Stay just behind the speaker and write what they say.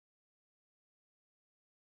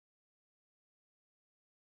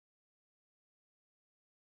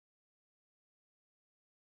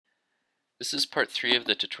This is part 3 of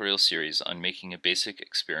the tutorial series on making a basic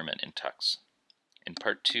experiment in TUX. In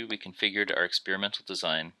part 2, we configured our experimental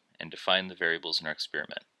design and defined the variables in our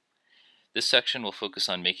experiment. This section will focus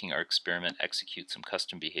on making our experiment execute some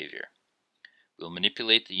custom behavior. We'll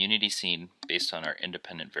manipulate the Unity scene based on our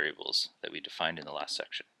independent variables that we defined in the last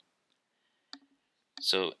section.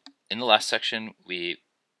 So in the last section, we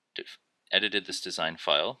edited this design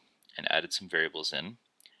file and added some variables in,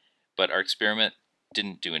 but our experiment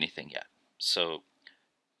didn't do anything yet. So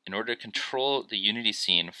in order to control the Unity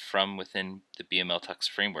scene from within the bmlTUX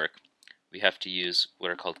framework, we have to use what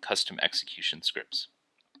are called custom execution scripts.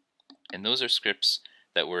 And those are scripts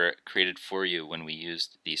that were created for you when we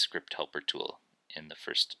used the script helper tool in the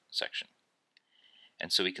first section.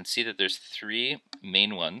 And so we can see that there's 3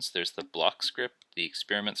 main ones. There's the block script, the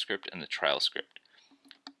experiment script, and the trial script.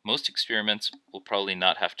 Most experiments will probably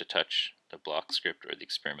not have to touch the block script or the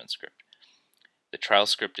experiment script. The trial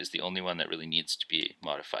script is the only one that really needs to be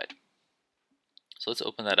modified. So let's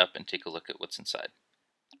open that up and take a look at what's inside.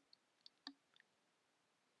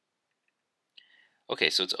 Okay,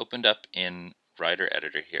 so it's opened up in Rider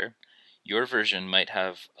Editor here. Your version might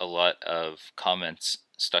have a lot of comments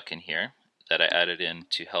stuck in here that I added in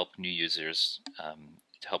to help new users,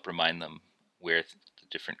 to help remind them where the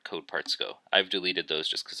different code parts go. I've deleted those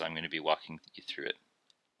just because I'm going to be walking you through it.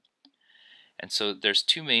 And so there's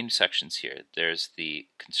 2 main sections here. There's the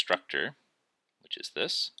constructor, which is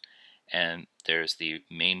this, and there's the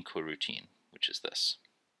main coroutine, which is this.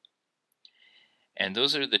 And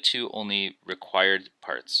those are the 2 only required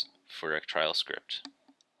parts for a trial script.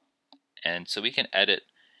 And so we can edit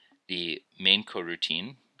the main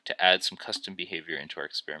coroutine to add some custom behavior into our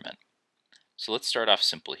experiment. So let's start off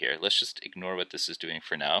simple here. Let's just ignore what this is doing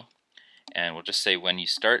for now. And we'll just say when you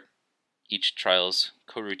start each trial's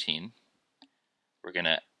coroutine, we're going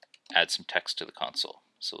to add some text to the console.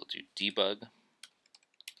 So we'll do debug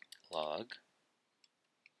log.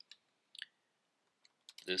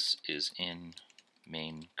 This is in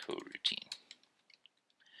main coroutine.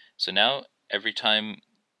 So now every time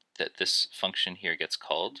that this function here gets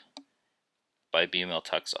called by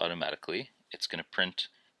bmlTUX automatically, it's going to print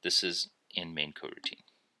this is in main coroutine.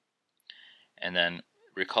 And then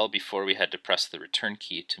recall before we had to press the return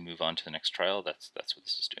key to move on to the next trial. That's what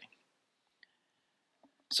this is doing.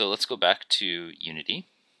 So let's go back to Unity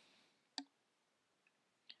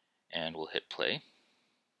and we'll hit play.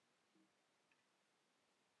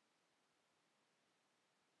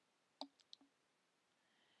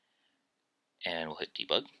 And we'll hit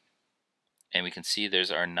debug. And we can see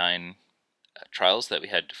there's our 9 trials that we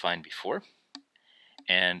had defined before.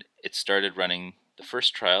 And it started running the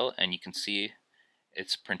first trial, and you can see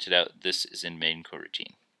it's printed out this is in main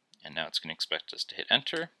coroutine. And now it's going to expect us to hit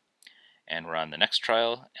enter. And we're on the next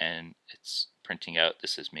trial, and it's printing out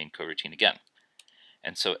this is main coroutine again.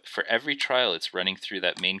 And so for every trial, it's running through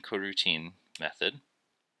that main coroutine method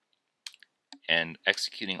and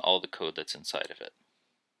executing all the code that's inside of it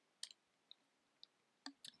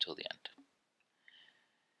until the end.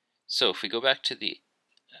 So if we go back to the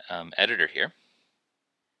editor here,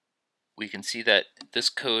 we can see that this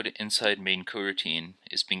code inside main coroutine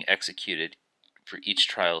is being executed for each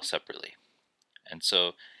trial separately. And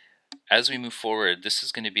so as we move forward, this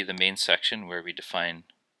is going to be the main section where we define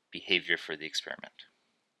behavior for the experiment.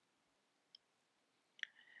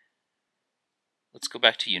 Let's go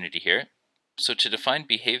back to Unity here. So to define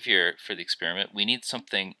behavior for the experiment, we need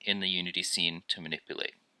something in the Unity scene to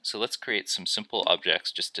manipulate. So let's create some simple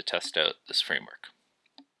objects just to test out this framework.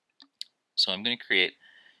 So I'm going to create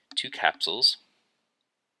 2 capsules.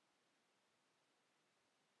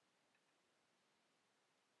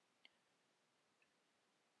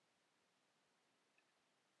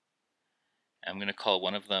 I'm going to call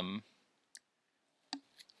one of them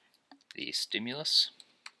the stimulus,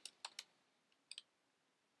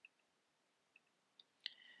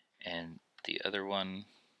 and the other one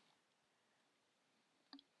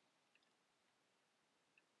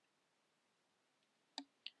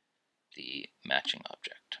the matching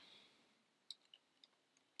object.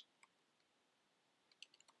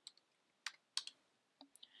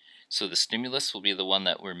 So the stimulus will be the one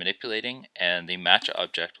that we're manipulating, and the match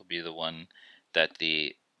object will be the one that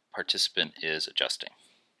the participant is adjusting.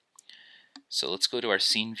 So let's go to our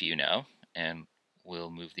scene view now, and we'll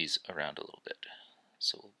move these around a little bit.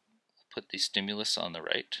 So we'll put the stimulus on the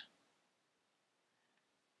right.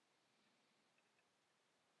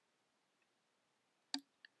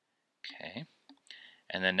 Okay.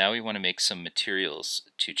 And then now we want to make some materials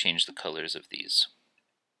to change the colors of these.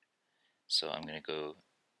 So I'm going to go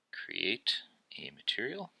create a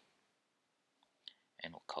material,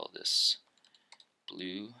 and we'll call this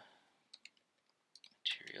blue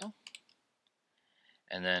material.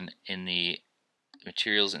 And then in the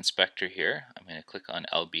materials inspector here, I'm going to click on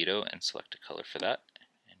albedo and select a color for that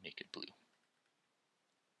and make it blue.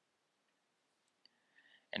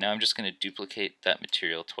 And now I'm just going to duplicate that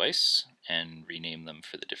material twice and rename them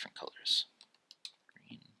for the different colors.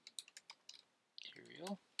 Green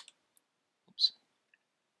material. Oops.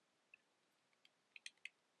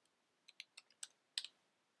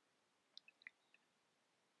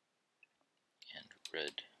 And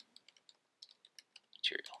red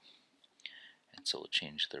material. And so we'll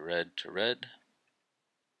change the red to red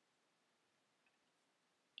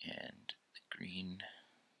and the green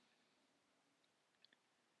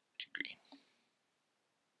to green.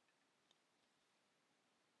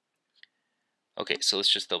 Okay, so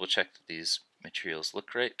let's just double check that these materials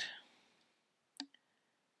look right.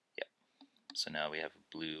 Yep. So now we have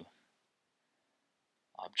a blue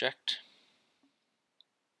object.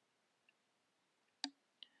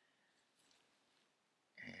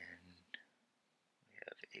 And we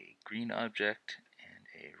have a green object and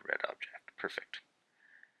a red object. Perfect.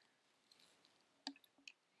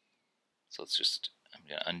 So let's just, I'm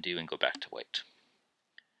going to undo and go back to white.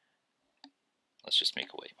 Let's just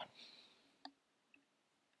make a white one,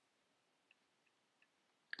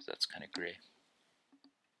 because that's kind of gray.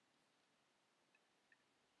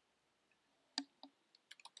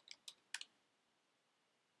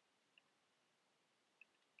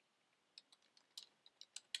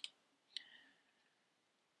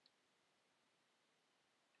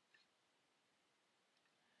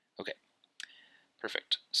 Okay,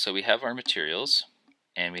 perfect. So we have our materials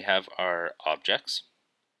and we have our objects,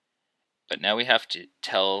 but now we have to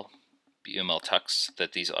tell bmlTUX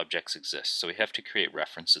that these objects exist. So we have to create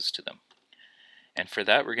references to them. And for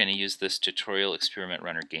that, we're going to use this tutorial experiment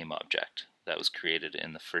runner game object that was created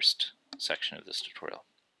in the first section of this tutorial.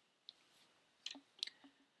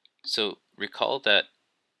 So recall that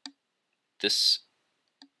this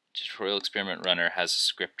tutorial experiment runner has a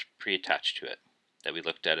script pre-attached to it that we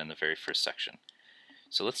looked at in the very first section.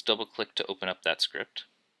 So let's double click to open up that script,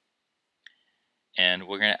 and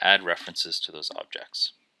we're going to add references to those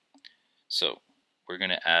objects. So we're going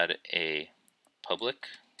to add a public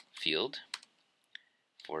field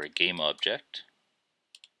for a game object,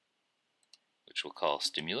 which we'll call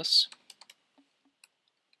stimulus,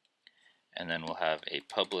 and then we'll have a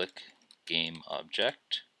public game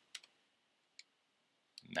object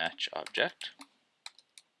match object,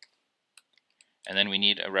 and then we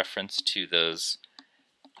need a reference to those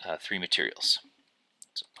three materials.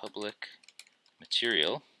 So public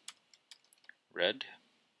material red,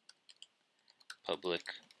 public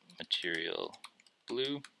material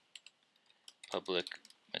blue, public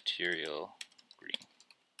material green.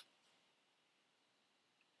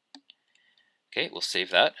 Okay, we'll save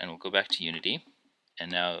that and we'll go back to Unity,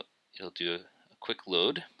 and now it'll do a quick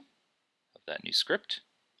load of that new script.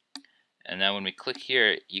 And now when we click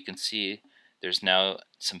here, you can see there's now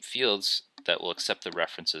some fields that will accept the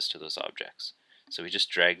references to those objects. So we just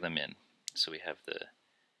drag them in. So we have the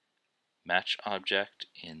match object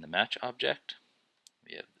in the match object,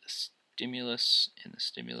 we have the stimulus in the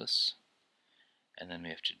stimulus, and then we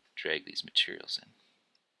have to drag these materials in.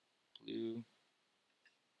 Blue,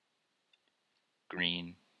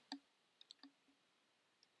 green,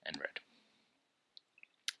 and red.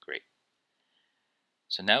 Great.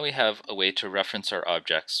 So now we have a way to reference our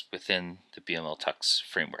objects within the bmlTUX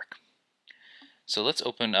framework. So let's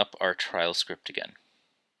open up our trial script again.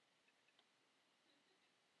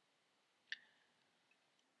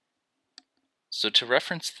 So to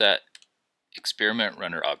reference that experiment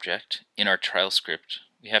runner object in our trial script,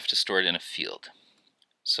 we have to store it in a field.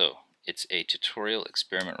 So it's a tutorial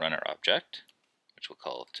experiment runner object, which we'll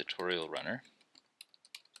call tutorial runner.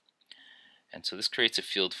 And so this creates a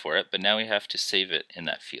field for it, but now we have to save it in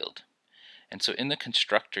that field. And so in the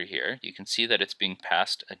constructor here, you can see that it's being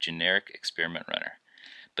passed a generic experiment runner.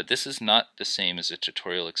 But this is not the same as a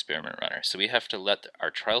tutorial experiment runner. So we have to let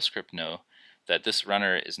our trial script know that this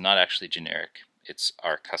runner is not actually generic. It's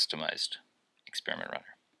our customized experiment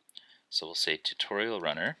runner. So we'll say tutorial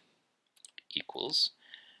runner equals,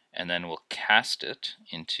 and then we'll cast it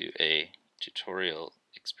into a tutorial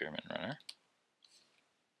experiment runner.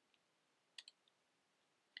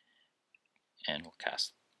 And we'll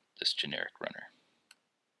cast this generic runner.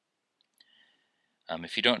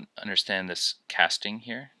 If you don't understand this casting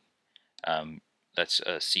here, that's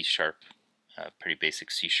a C#, pretty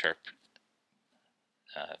basic C#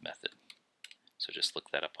 method. So just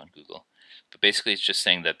look that up on Google. But basically it's just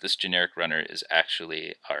saying that this generic runner is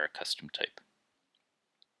actually our custom type.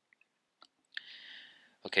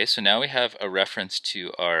 Okay, so now we have a reference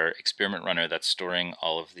to our experiment runner that's storing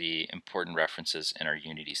all of the important references in our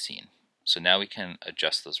Unity scene. So now we can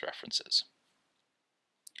adjust those references.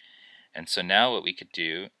 And so now what we could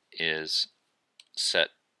do is set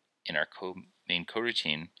in our main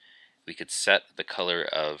coroutine, we could set the color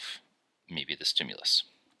of maybe the stimulus.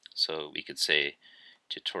 So we could say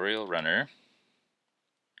tutorial runner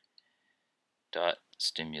dot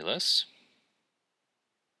stimulus.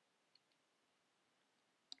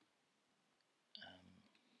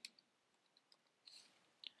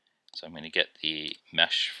 So I'm going to get the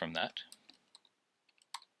mesh from that.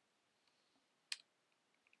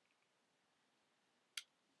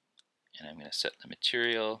 And I'm going to set the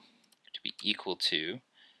material to be equal to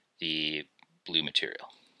the blue material.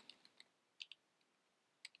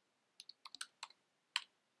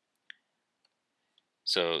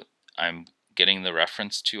 So I'm getting the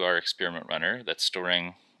reference to our experiment runner that's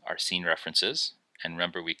storing our scene references. And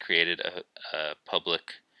remember, we created a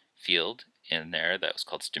public field in there that was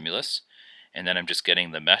called stimulus. And then I'm just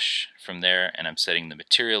getting the mesh from there, and I'm setting the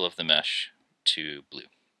material of the mesh to blue,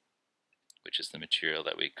 which is the material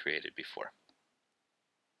that we created before.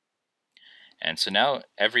 And so now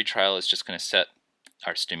every trial is just going to set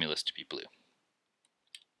our stimulus to be blue.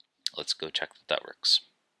 Let's go check that that works.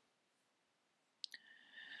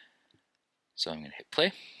 So I'm going to hit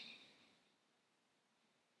play.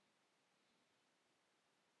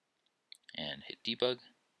 And hit debug.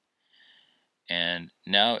 And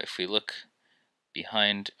now if we look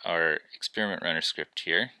behind our experiment runner script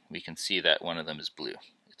here, we can see that one of them is blue.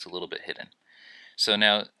 It's a little bit hidden. So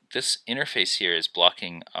now this interface here is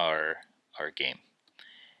blocking our game.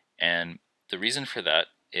 And the reason for that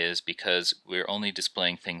is because we're only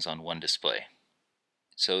displaying things on one display.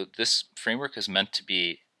 So this framework is meant to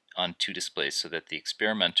be on two displays so that the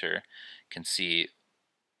experimenter can see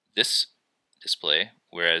this display,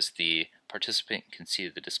 whereas the participant can see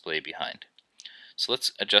the display behind. So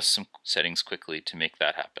let's adjust some settings quickly to make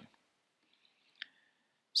that happen.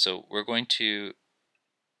 So we're going to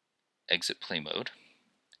exit play mode,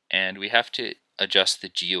 and we have to adjust the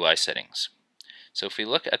GUI settings. So if we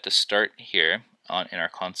look at the start here in our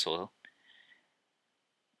console,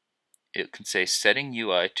 it can say setting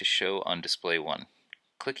UI to show on display 1.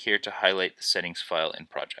 Click here to highlight the settings file in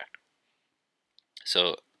project.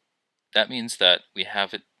 So that means that we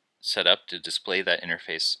have it set up to display that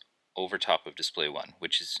interface over top of display 1,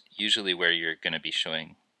 which is usually where you're going to be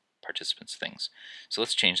showing participants things. So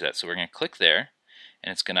let's change that. So we're going to click there,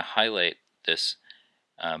 and it's going to highlight this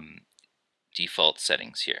default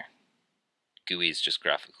settings here. GUI is just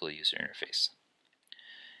graphical user interface.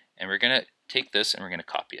 And we're going to take this and we're going to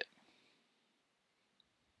copy it.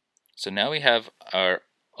 So now we have our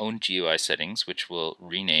own GUI settings, which we'll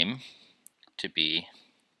rename to be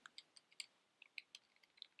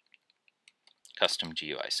custom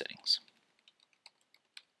GUI settings.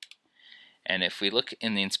 And if we look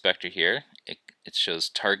in the inspector here, it shows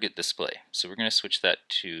target display. So we're going to switch that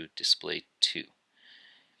to display 2.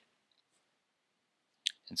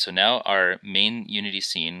 And so now our main Unity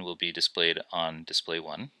scene will be displayed on display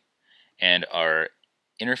 1, and our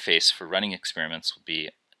interface for running experiments will be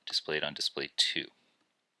displayed on display 2.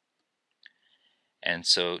 And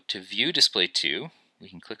so to view display 2, we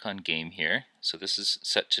can click on game here. So this is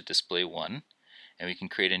set to display 1, and we can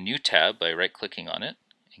create a new tab by right-clicking on it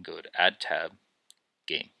and go to add tab,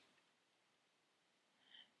 game.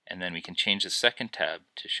 And then we can change the second tab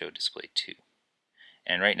to show display 2.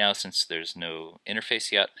 And right now, since there's no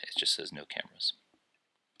interface yet, it just says no cameras.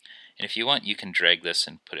 And if you want, you can drag this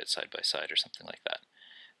and put it side by side or something like that.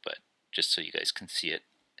 But just so you guys can see it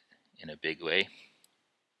in a big way,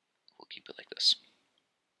 we'll keep it like this.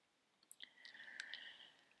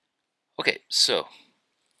 Okay, so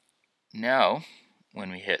now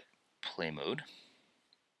when we hit play mode,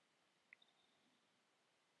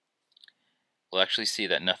 we'll actually see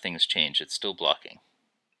that nothing has changed. It's still blocking.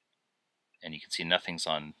 And you can see nothing's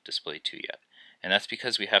on display 2 yet. And that's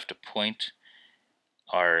because we have to point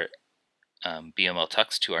our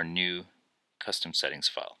bmlTUX to our new custom settings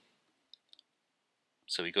file.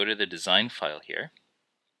 So we go to the design file here,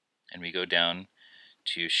 and we go down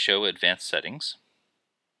to show advanced settings.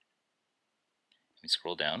 We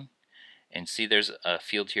scroll down and see there's a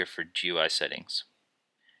field here for GUI settings.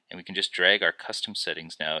 And we can just drag our custom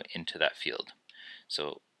settings now into that field.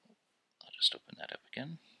 So I'll just open that up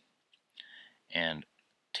again and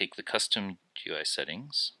take the custom GUI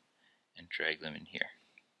settings and drag them in here.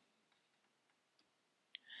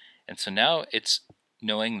 And so now it's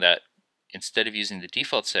knowing that instead of using the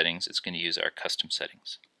default settings, it's going to use our custom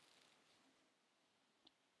settings.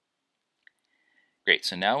 Great,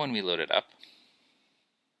 so now when we load it up,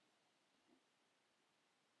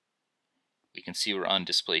 we can see we're on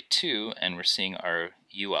display 2 and we're seeing our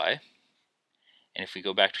UI. And if we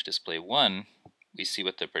go back to display 1, we see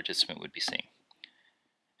what the participant would be seeing.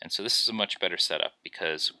 And so this is a much better setup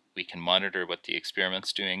because we can monitor what the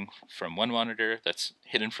experiment's doing from one monitor that's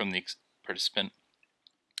hidden from the participant,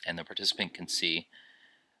 and the participant can see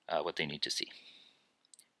what they need to see.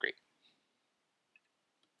 Great.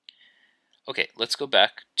 Okay, let's go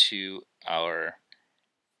back to our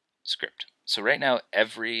script. So right now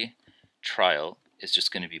every trial is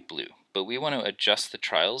just going to be blue, but we want to adjust the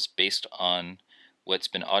trials based on what's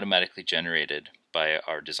been automatically generated by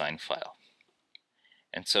our design file.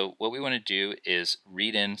 And so what we want to do is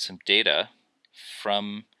read in some data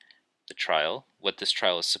from the trial, what this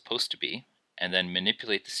trial is supposed to be, and then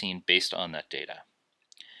manipulate the scene based on that data.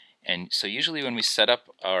 And so usually when we set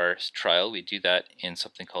up our trial, we do that in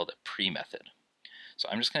something called a pre method. So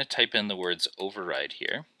I'm just going to type in the words override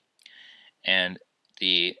here, and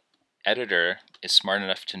the editor is smart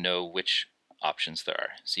enough to know which options there are.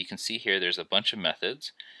 So you can see here there's a bunch of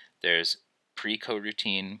methods. There's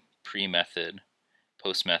pre-coroutine, pre-method,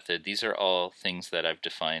 post-method. These are all things that I've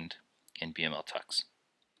defined in bmlTUX.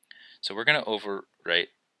 So we're going to overwrite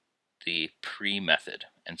the pre-method,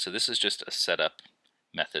 and so this is just a setup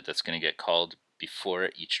method that's going to get called before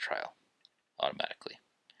each trial automatically.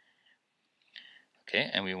 Okay,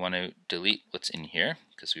 and we want to delete what's in here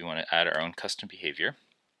because we want to add our own custom behavior.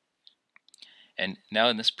 And now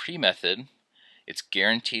in this pre-method, it's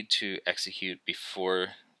guaranteed to execute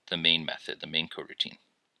before the main method, the main coroutine.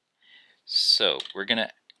 So we're going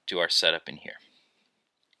to do our setup in here.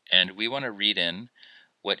 And we want to read in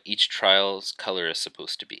what each trial's color is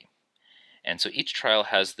supposed to be. And so each trial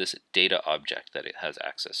has this data object that it has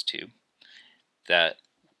access to that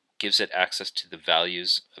gives it access to the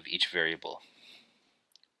values of each variable.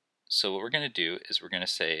 So what we're going to do is we're going to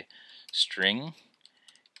say string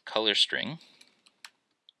color string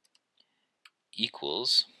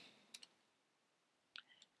equals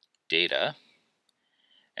data,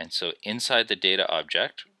 and so inside the data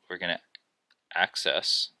object we're going to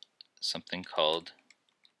access something called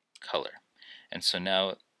color. And so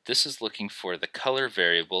now this is looking for the color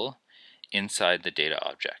variable inside the data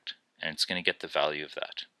object, and it's going to get the value of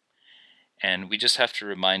that. And we just have to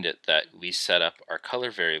remind it that we set up our color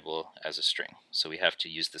variable as a string. So we have to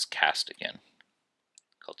use this cast again,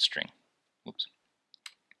 called string. Oops.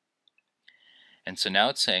 And so now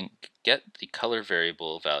it's saying get the color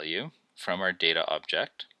variable value from our data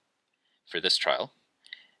object for this trial.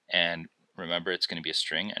 And remember, it's going to be a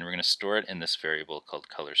string, and we're going to store it in this variable called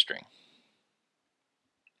color string.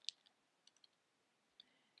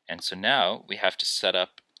 And so now we have to set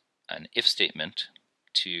up an if statement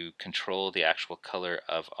to control the actual color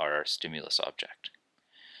of our stimulus object.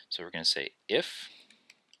 So we're going to say if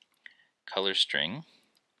color string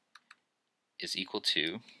is equal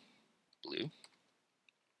to blue,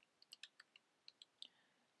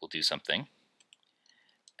 we'll do something,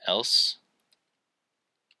 else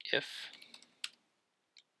if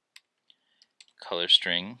color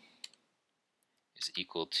string is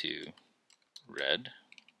equal to red,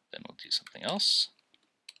 then we'll do something else,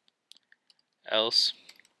 else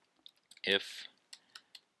if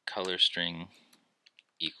color string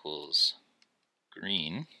equals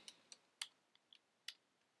green,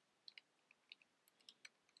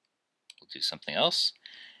 we'll do something else.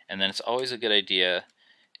 And then it's always a good idea,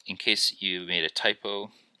 in case you made a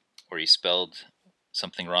typo or you spelled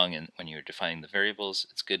something wrong when you're defining the variables,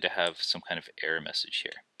 it's good to have some kind of error message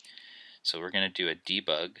here. So we're going to do a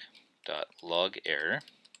debug.log error,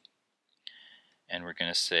 and we're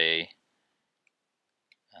going to say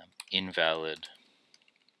invalid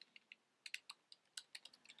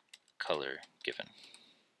color given.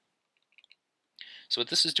 So what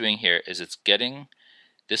this is doing here is it's getting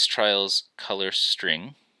this trial's color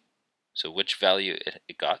string, so which value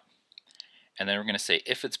it got, and then we're going to say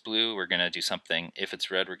if it's blue we're going to do something, if it's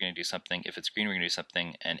red we're going to do something, if it's green we're going to do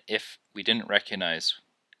something, and if we didn't recognize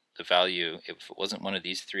the value, if it wasn't one of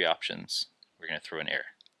these three options, we're going to throw an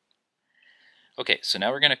error. Okay, so now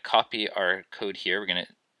we're going to copy our code here. We're going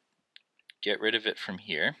to get rid of it from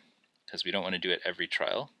here because we don't want to do it every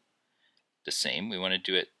trial the same. We want to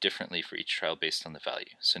do it differently for each trial based on the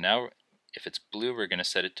value. So now if it's blue we're going to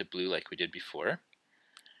set it to blue like we did before.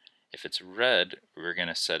 If it's red we're going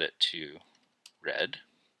to set it to red,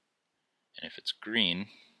 and if it's green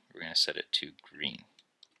we're going to set it to green.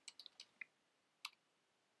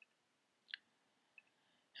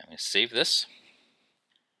 I'm going to save this.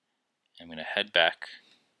 I'm going to head back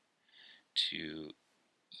to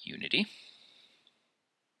Unity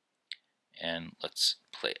and let's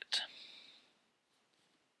play it.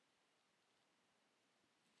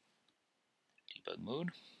 debug mode.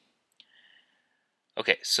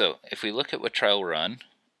 Okay, so if we look at what trial we're on,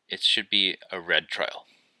 it should be a red trial.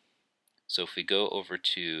 So if we go over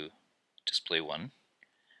to display 1,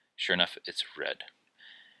 sure enough, it's red.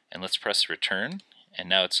 And let's press return, and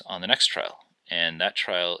now it's on the next trial. And that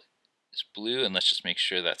trial is blue, and let's just make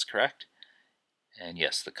sure that's correct. And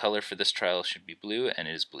yes, the color for this trial should be blue, and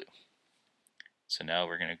it is blue. So now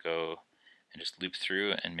we're going to go and just loop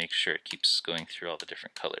through and make sure it keeps going through all the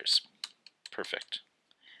different colors. Perfect.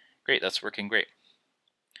 Great, that's working great.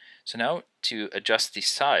 So now to adjust the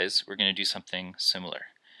size, we're going to do something similar.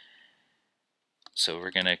 So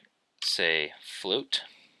we're going to say float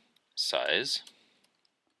size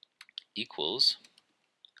equals,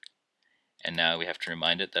 and now we have to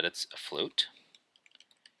remind it that it's a float,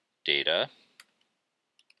 data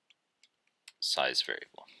size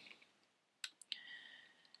variable.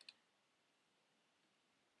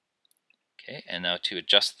 Okay, and now to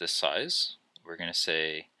adjust this size, we're going to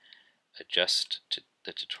say adjust to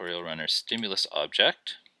the tutorial runner stimulus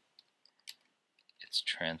object. Its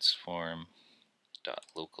transform dot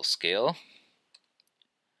local scale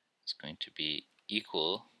is going to be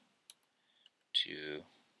equal to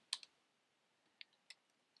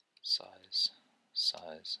size.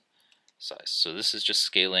 So this is just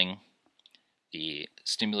scaling the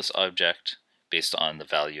stimulus object based on the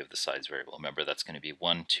value of the size variable. Remember, that's going to be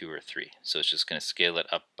 1, 2, or 3. So it's just going to scale it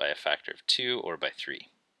up by a factor of 2 or by 3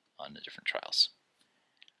 on the different trials.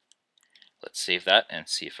 Let's save that and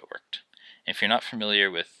see if it worked. And if you're not familiar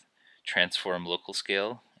with transform local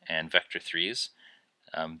scale and vector 3s,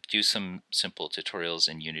 do some simple tutorials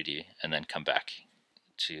in Unity and then come back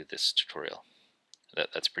to this tutorial.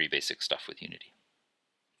 That's pretty basic stuff with Unity.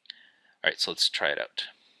 Alright, so let's try it out.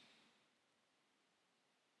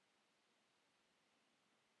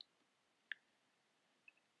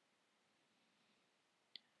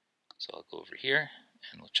 So I'll go over here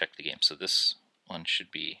and we'll check the game. So this one should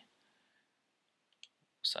be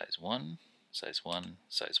size 1, size 1,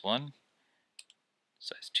 size 1,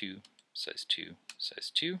 size 2, size 2,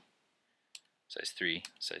 size 2, size 3,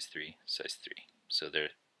 size 3, size 3. So they're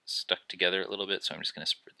stuck together a little bit, so I'm just going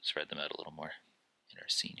to spread them out a little more in our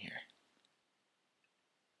scene here.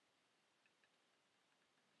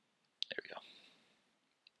 There we go.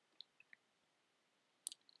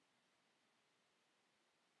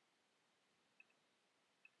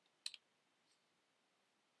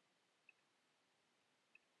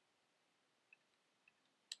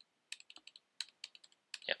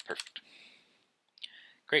 Yeah, perfect.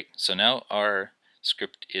 Great, so now our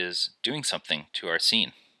script is doing something to our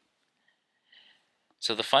scene.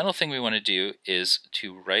 So the final thing we want to do is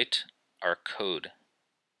to write our code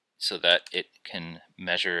so that it can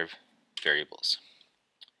measure variables.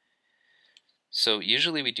 So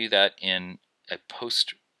usually we do that in a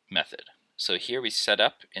post method. So here we set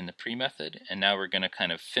up in the pre method, and now we're going to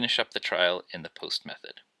kind of finish up the trial in the post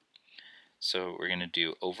method. So we're going to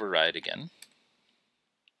do override again,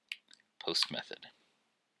 post method.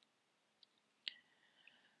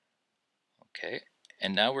 Okay,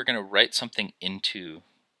 and now we're going to write something into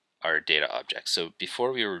our data object. So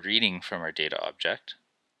before we were reading from our data object,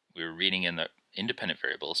 we were reading in the independent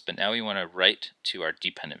variables, but now we want to write to our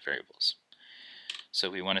dependent variables.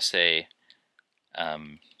 So we want to say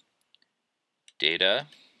data,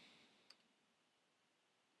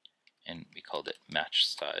 and we called it match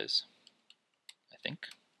size, I think.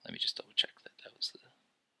 Let me just double check that that was the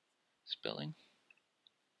spelling.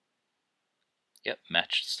 Yep,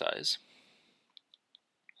 match size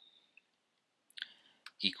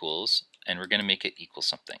equals, and we're going to make it equal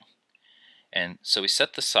something. And so we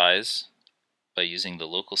set the size by using the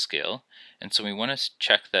local scale, and so we want to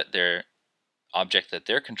check that their object that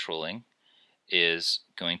they're controlling is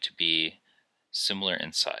going to be similar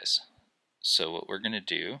in size. So what we're going to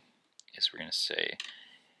do is we're going to say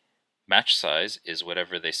match size is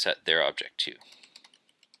whatever they set their object to.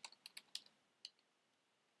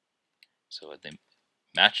 So the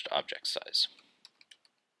matched object size.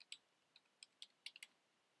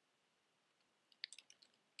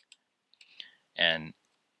 And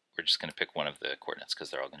we're just going to pick one of the coordinates because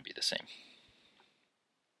they're all going to be the same.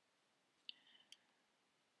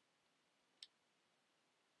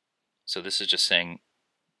 So this is just saying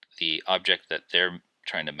the object that they're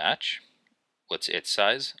trying to match, what's its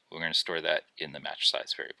size, we're going to store that in the match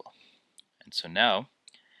size variable. And so now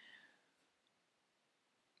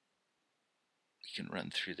we can run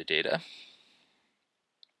through the data.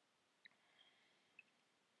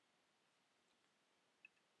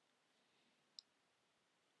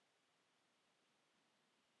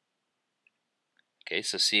 Okay,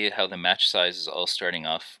 so see how the match size is all starting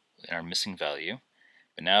off in our missing value,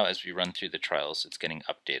 But now as we run through the trials, it's getting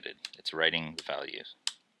updated. It's writing the value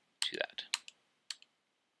to that.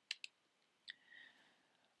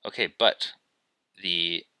 Okay, but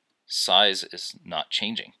the size is not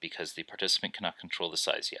changing because the participant cannot control the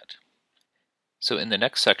size yet. So in the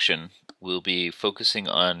next section, we'll be focusing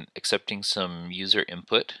on accepting some user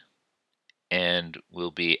input, and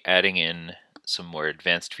we'll be adding in some more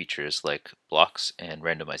advanced features like blocks and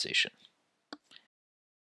randomization.